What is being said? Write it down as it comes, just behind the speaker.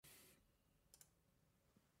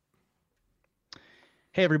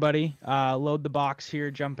Hey everybody, load the box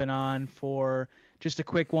here, jumping on for just a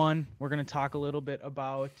quick one. We're going to talk a little bit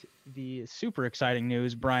about the super exciting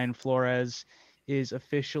news. Brian Flores is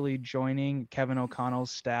officially joining Kevin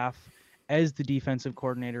O'Connell's staff as the defensive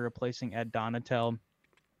coordinator, replacing Ed Donatel.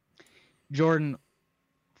 Jordan,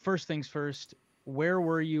 first things first, where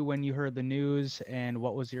were you when you heard the news and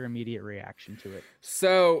what was your immediate reaction to it?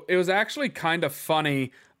 So it was actually kind of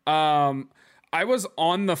funny. I was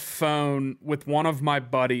on the phone with one of my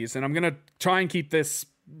buddies, and I'm going to try and keep this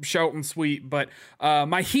short and sweet, but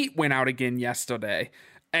my heat went out again yesterday.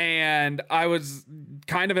 And I was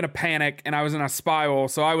kind of in a panic and I was in a spiral.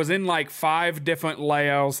 So I was in like 5 different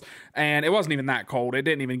layers and it wasn't even that cold. It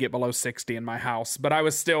didn't even get below 60 in my house, but I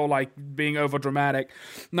was still like being over dramatic.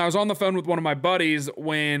 And I was on the phone with one of my buddies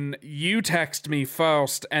when you text me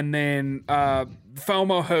first, and then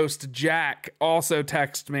FOMO host Jack also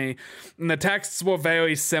texted me, and the texts were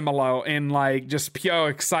very similar in like just pure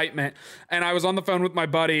excitement. And I was on the phone with my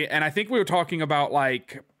buddy, and I think we were talking about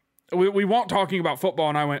like we weren't talking about football,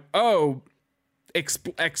 and I went, oh,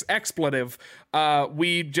 expletive.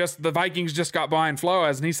 The Vikings just got Brian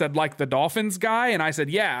Flores, and he said, like the Dolphins guy, and I said,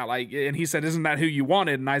 yeah, like, and he said, isn't that who you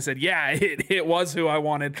wanted? And I said, yeah, it was who I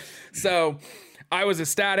wanted. So I was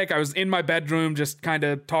ecstatic. I was in my bedroom, just kind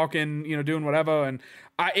of talking, doing whatever, and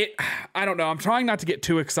I don't know. I'm trying not to get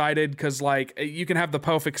too excited because like you can have the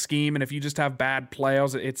perfect scheme, and if you just have bad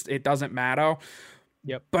players, it doesn't matter.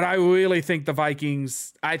 Yep. But I really think the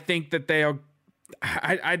Vikings, I think that they are.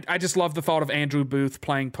 I just love the thought of Andrew Booth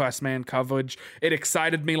playing press man coverage. It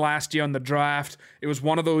excited me last year in the draft. It was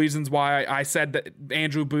one of the reasons why I said that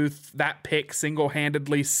Andrew Booth, that pick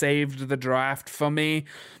single-handedly saved the draft for me,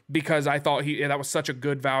 because I thought that was such a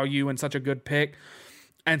good value and such a good pick.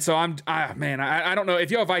 And so I don't know. If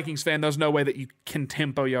you're a Vikings fan, there's no way that you can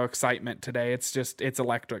temper your excitement today. It's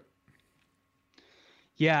electric.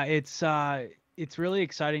 Yeah, it's really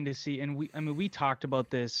exciting to see. And we talked about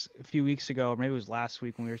this a few weeks ago, or maybe it was last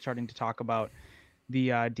week when we were starting to talk about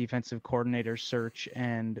the defensive coordinator search,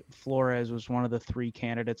 and Flores was one of the 3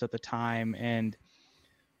 candidates at the time. And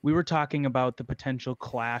we were talking about the potential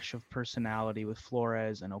clash of personality with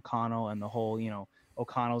Flores and O'Connell, and the whole,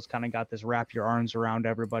 O'Connell's kind of got this wrap your arms around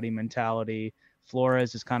everybody mentality.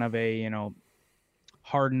 Flores is kind of a,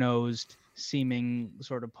 hard-nosed, seeming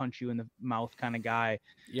sort of punch you in the mouth kind of guy.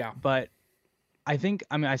 Yeah. But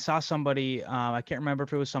I saw somebody, I can't remember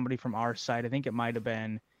if it was somebody from our site. I think it might have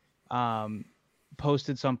been,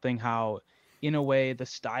 posted something how, in a way, the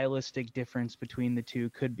stylistic difference between the two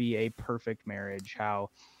could be a perfect marriage. How,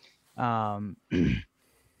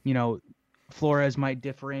 Flores might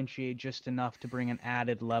differentiate just enough to bring an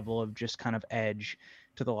added level of just kind of edge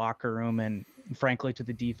to the locker room, and frankly to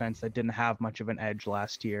the defense that didn't have much of an edge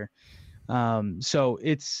last year. So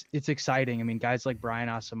it's exciting. I mean, guys like Brian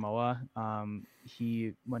Asamoah,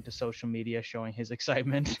 he went to social media showing his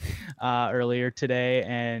excitement earlier today,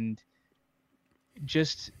 and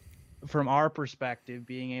just from our perspective,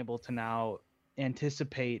 being able to now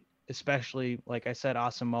anticipate, especially like I said,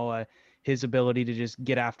 Asamoah, his ability to just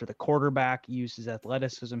get after the quarterback, use his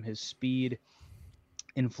athleticism, his speed,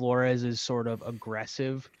 in Flores' sort of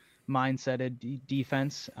aggressive mindset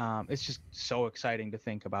defense. It's just so exciting to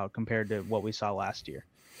think about compared to what we saw last year.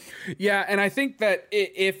 Yeah, and I think that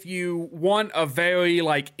if you want a very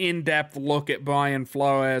like in-depth look at Brian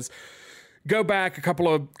Flores, go back a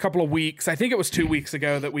couple of weeks. I think it was 2 weeks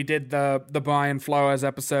ago that we did the Brian Flores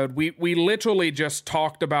episode. We literally just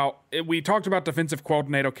talked about defensive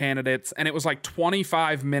coordinator candidates, and it was like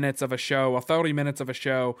 25 minutes of a show, or 30 minutes of a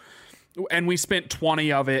show, and we spent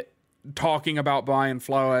 20 of it talking about Brian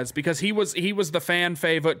Flores because he was the fan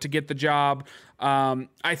favorite to get the job.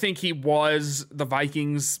 I think he was the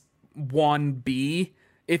Vikings 1B,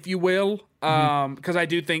 if you will, because I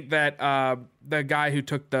do think that the guy who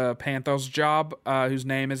took the Panthers job, whose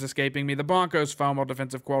name is escaping me, the Broncos' former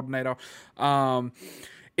defensive coordinator, I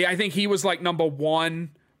think he was like number 1.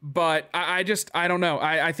 But I don't know.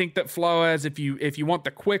 I think that Flores, if you want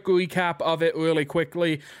the quick recap of it really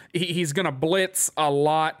quickly, he's going to blitz a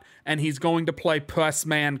lot, and he's going to play press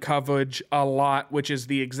man coverage a lot, which is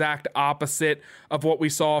the exact opposite of what we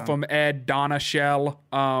saw from Ed Donashell,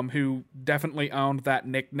 who definitely owned that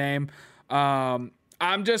nickname. I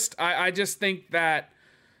just think that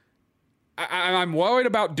I'm worried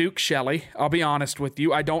about Duke Shelley. I'll be honest with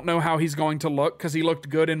you. I don't know how he's going to look because he looked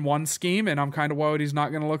good in one scheme, and I'm kind of worried he's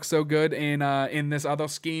not going to look so good in this other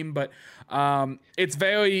scheme. But it's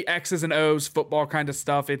very X's and O's football kind of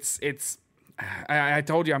stuff. I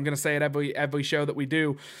told you I'm going to say it every show that we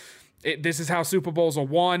do. this is how Super Bowls are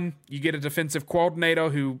won. You get a defensive coordinator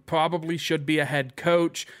who probably should be a head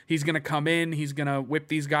coach. He's going to come in. He's going to whip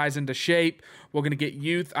these guys into shape. We're going to get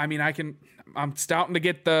youth. I mean, I'm starting to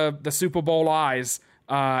get the Super Bowl eyes,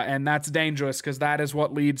 and that's dangerous because that is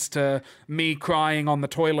what leads to me crying on the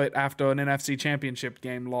toilet after an NFC Championship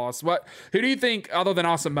game loss. Who do you think, other than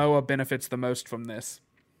Asamoah, benefits the most from this?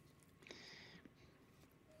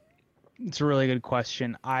 It's a really good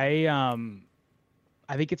question. I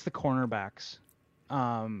think it's the cornerbacks,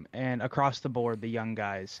 and across the board, the young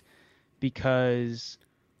guys, because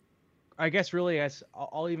I guess really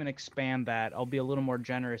I'll even expand that. I'll be a little more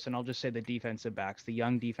generous, and I'll just say the defensive backs, the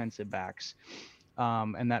young defensive backs,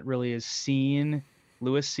 and that really is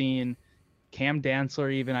Lewis Cine, Cam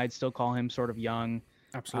Dantzler. Even I'd still call him sort of young.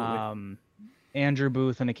 Absolutely. Andrew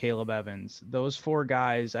Booth and Caleb Evans. Those four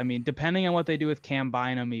guys. I mean, depending on what they do with Cam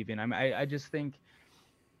Bynum, even I just think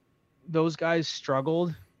those guys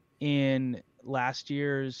struggled in last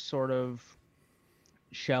year's sort of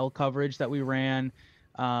shell coverage that we ran.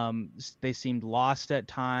 They seemed lost at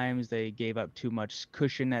times. They gave up too much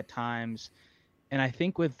cushion at times. And I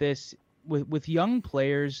think with this, with young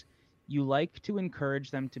players, you like to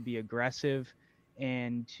encourage them to be aggressive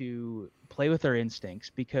and to play with their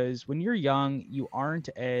instincts, because when you're young, you aren't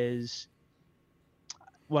as,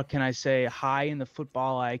 what can I say, high in the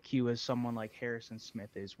football IQ as someone like Harrison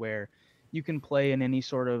Smith is, where you can play in any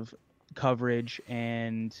sort of coverage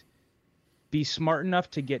and be smart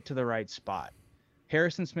enough to get to the right spot.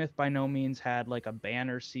 Harrison Smith by no means had like a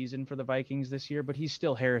banner season for the Vikings this year, but he's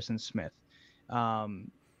still Harrison Smith.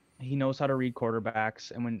 He knows how to read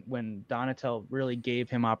quarterbacks, and when Donatell really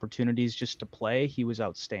gave him opportunities just to play, he was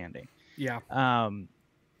outstanding. Yeah.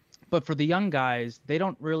 But for the young guys, they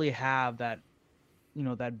don't really have that,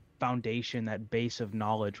 that foundation, that base of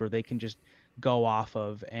knowledge where they can just go off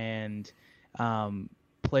of and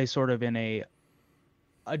play sort of in a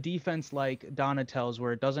defense like Donatell's,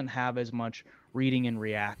 where it doesn't have as much reading and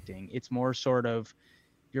reacting. It's more sort of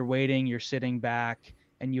you're waiting, you're sitting back,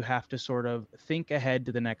 and you have to sort of think ahead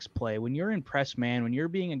to the next play. When you're in press man, when you're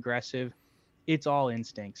being aggressive, it's all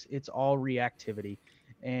instincts, it's all reactivity.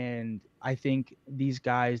 And I think these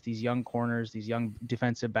guys, these young corners, these young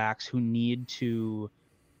defensive backs who need to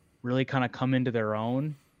really kind of come into their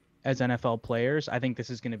own as NFL players, I think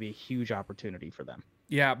this is going to be a huge opportunity for them.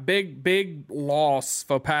 Yeah, big loss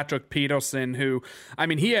for Patrick Peterson, who, I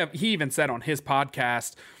mean, he even said on his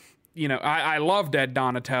podcast, I loved Ed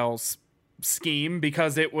Donatell's scheme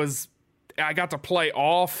because I got to play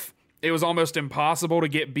off. It was almost impossible to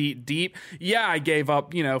get beat deep. Yeah, I gave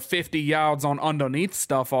up, 50 yards on underneath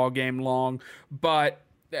stuff all game long, but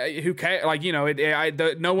who cares? Like,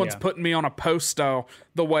 no one's putting me on a poster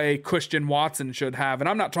the way Christian Watson should have. And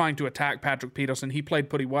I'm not trying to attack Patrick Peterson. He played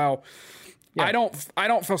pretty well. Yeah. I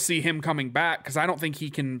don't foresee him coming back because I don't think he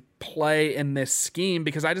can play in this scheme,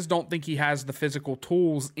 because I just don't think he has the physical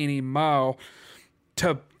tools anymore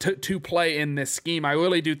to play in this scheme. I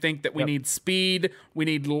really do think that we need speed, we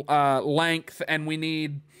need length, and we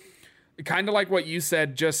need, kind of like what you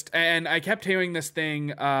said, and I kept hearing this thing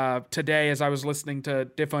today as I was listening to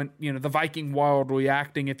different, the Viking world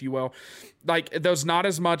reacting, if you will. Like, there's not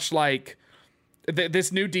as much like,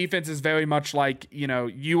 this new defense is very much like,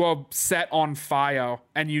 you are set on fire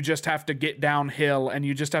and you just have to get downhill and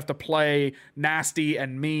you just have to play nasty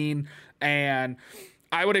and mean. And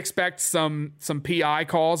I would expect some PI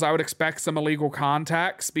calls. I would expect some illegal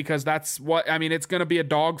contacts, because that's it's going to be a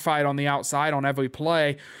dogfight on the outside on every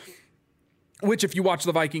play, which, if you watch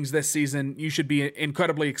the Vikings this season, you should be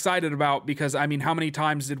incredibly excited about, because, how many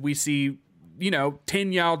times did we see,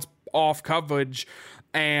 10 yards off coverage?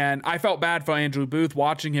 And I felt bad for Andrew Booth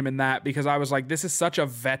watching him in that, because I was like, this is such a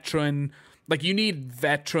veteran, like, you need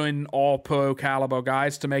veteran all-pro caliber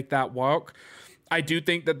guys to make that work. I do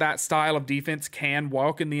think that style of defense can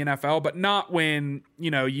work in the NFL, but not when,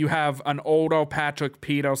 you have an older Patrick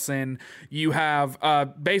Peterson, you have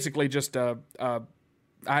basically just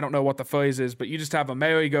I don't know what the phrase is, but you just have a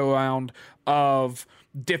merry-go-round of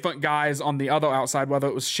different guys on the other outside, whether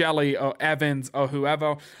it was Shelley or Evans or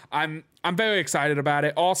whoever. I'm very excited about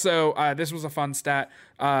it. Also, this was a fun stat.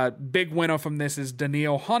 Big winner from this is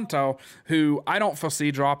Danielle Hunter, who I don't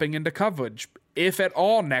foresee dropping into coverage, if at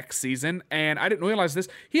all, next season. And I didn't realize this.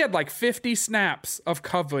 He had like 50 snaps of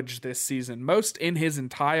coverage this season, most in his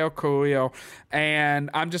entire career.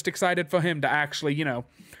 And I'm just excited for him to actually,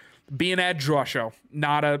 be an edge rusher,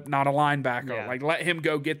 not a linebacker. Yeah. Like, let him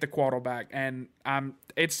go get the quarterback. And I'm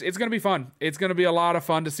it's going to be fun. It's going to be a lot of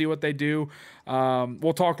fun to see what they do.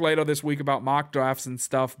 We'll talk later this week about mock drafts and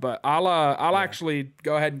stuff, but I'll actually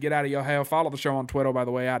go ahead and get out of your hair. Follow the show on Twitter, by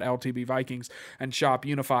the way, at LTB Vikings and Shop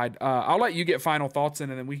Unified. I'll let you get final thoughts in,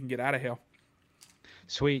 and then we can get out of here.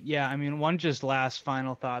 Sweet. Yeah, I mean, one just last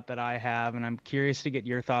final thought that I have, and I'm curious to get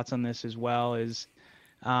your thoughts on this as well, is,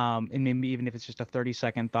 and maybe even if it's just a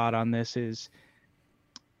 30-second thought on this, is,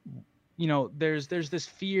 there's this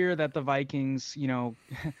fear that the Vikings,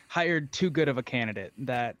 hired too good of a candidate,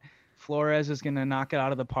 that Flores is going to knock it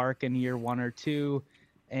out of the park in year 1 or 2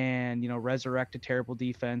 and, resurrect a terrible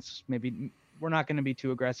defense. Maybe we're not going to be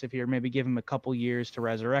too aggressive here. Maybe give him a couple years to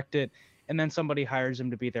resurrect it, and then somebody hires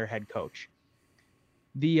him to be their head coach.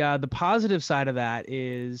 The positive side of that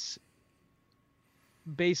is,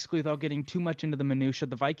 basically, without getting too much into the minutia,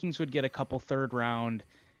 the Vikings would get a couple third-round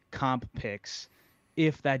comp picks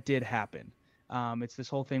if that did happen. It's this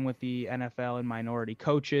whole thing with the NFL and minority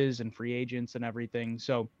coaches and free agents and everything.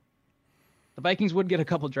 So the Vikings would get a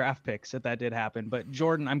couple draft picks if that did happen. But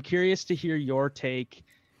Jordan, I'm curious to hear your take.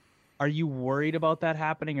 Are you worried about that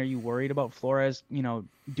happening? Are you worried about Flores,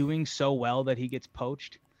 doing so well that he gets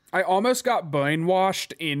poached? I almost got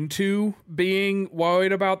brainwashed into being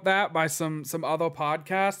worried about that by some other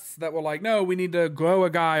podcasts that were like, no, we need to grow a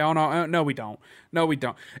guy on our own. No, we don't.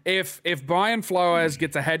 If Brian Flores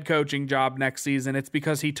gets a head coaching job next season, it's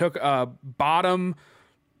because he took a bottom.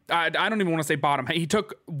 I don't even want to say bottom. He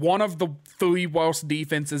took one of the 3 worst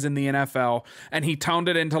defenses in the NFL and he turned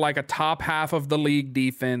it into like a top half of the league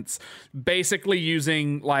defense, basically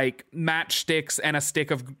using like matchsticks and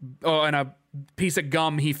a piece of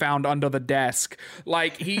gum he found under the desk.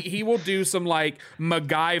 Like he will do some like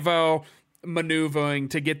MacGyver maneuvering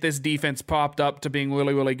to get this defense propped up to being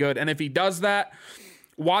really, really good. And if he does that,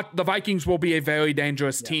 the Vikings will be a very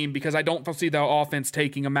dangerous team, because I don't foresee their offense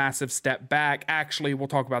taking a massive step back. Actually, we'll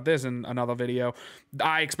talk about this in another video.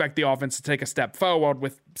 I expect the offense to take a step forward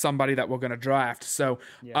with somebody that we're going to draft. So,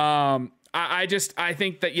 I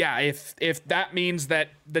think that, if that means that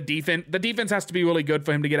the defense has to be really good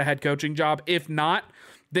for him to get a head coaching job. If not,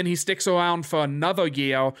 then he sticks around for another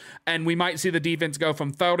year, and we might see the defense go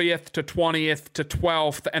from 30th to 20th to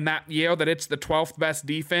 12th, and that year that it's the 12th best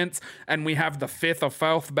defense, and we have the 5th or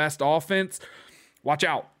 4th best offense. Watch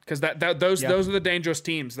out, because those are the dangerous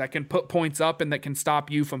teams that can put points up and that can stop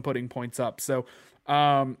you from putting points up. So,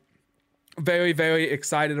 very, very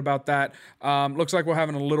excited about that. Looks like we're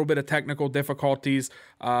having a little bit of technical difficulties,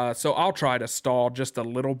 so I'll try to stall just a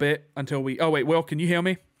little bit until we... Oh, wait, Will, can you hear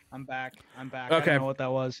me? I'm back. Okay. I don't know what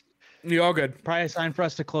that was. You're all good. Probably a sign for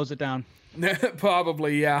us to close it down.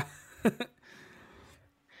 Probably, yeah.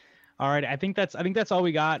 All right. I think that's all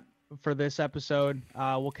we got for this episode.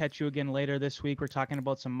 We'll catch you again later this week. We're talking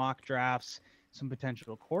about some mock drafts, some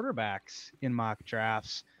potential quarterbacks in mock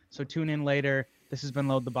drafts. So tune in later. This has been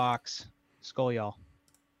Load the Box. Skull, y'all.